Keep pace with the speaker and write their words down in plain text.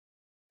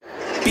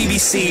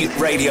BBC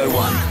Radio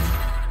 1.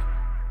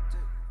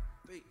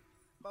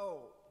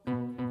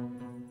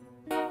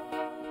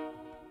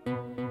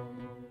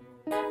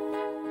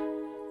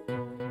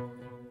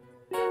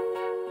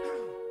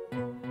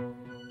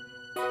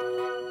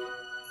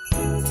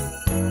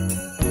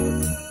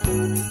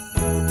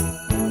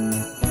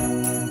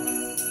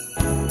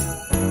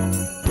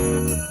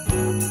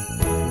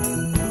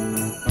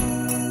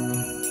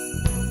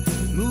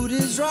 Mood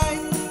is right,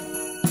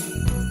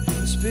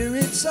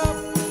 spirits up.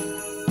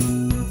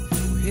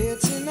 We're here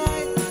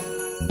tonight,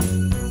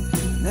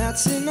 and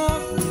that's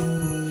enough.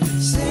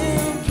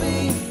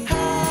 Simply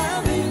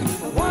having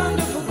a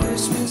wonderful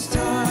Christmas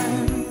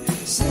time.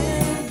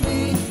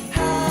 Simply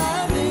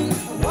having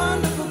a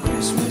wonderful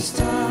Christmas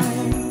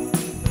time.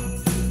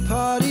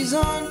 Party's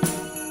on,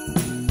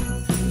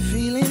 the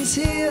feeling's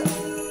here.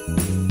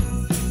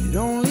 It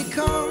only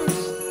comes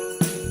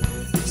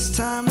this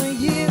time of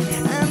year,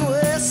 and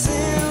we're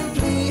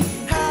simply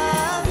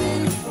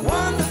having a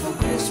wonderful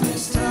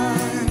Christmas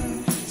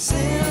time.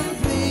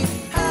 Simply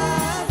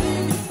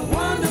having a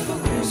wonderful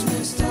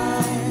Christmas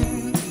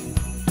time.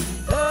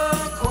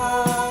 The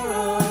choir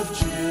of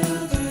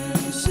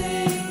children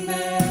sing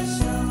their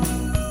song.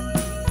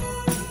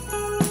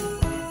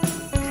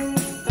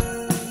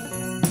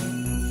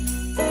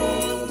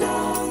 Ding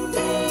dong,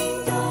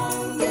 ding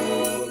dong,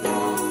 ding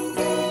dong,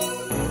 ding.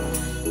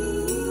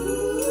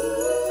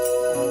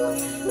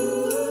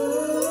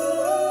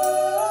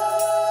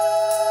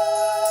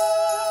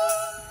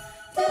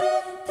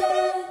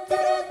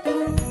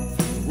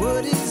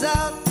 Word is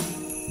out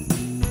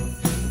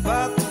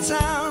about the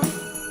town,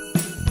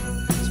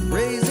 so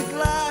raise a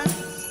glass.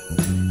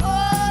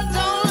 Oh,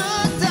 don't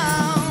look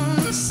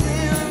down.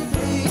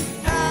 Simply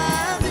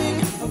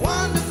having a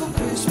wonderful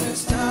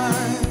Christmas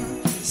time.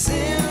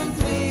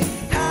 Simply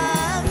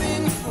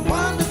having a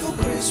wonderful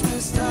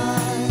Christmas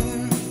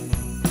time.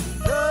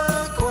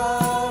 The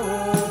choir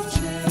of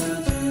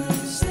children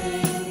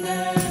sing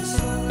their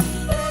song.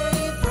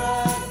 They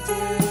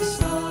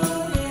practice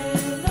all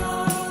year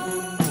long.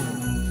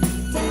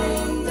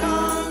 Ding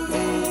dong,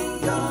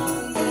 ding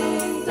dong,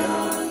 ding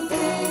dong,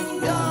 ding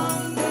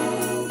dong,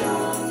 ding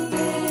dong,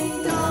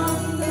 ding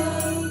dong,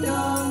 ding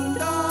dong,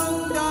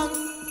 dong, dong.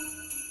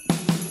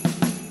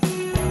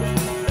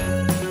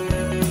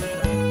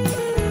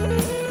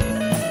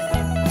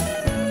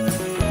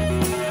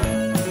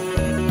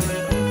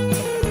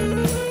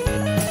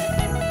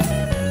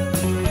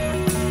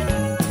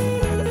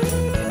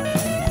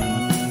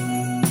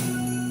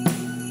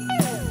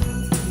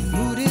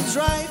 Mood is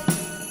right,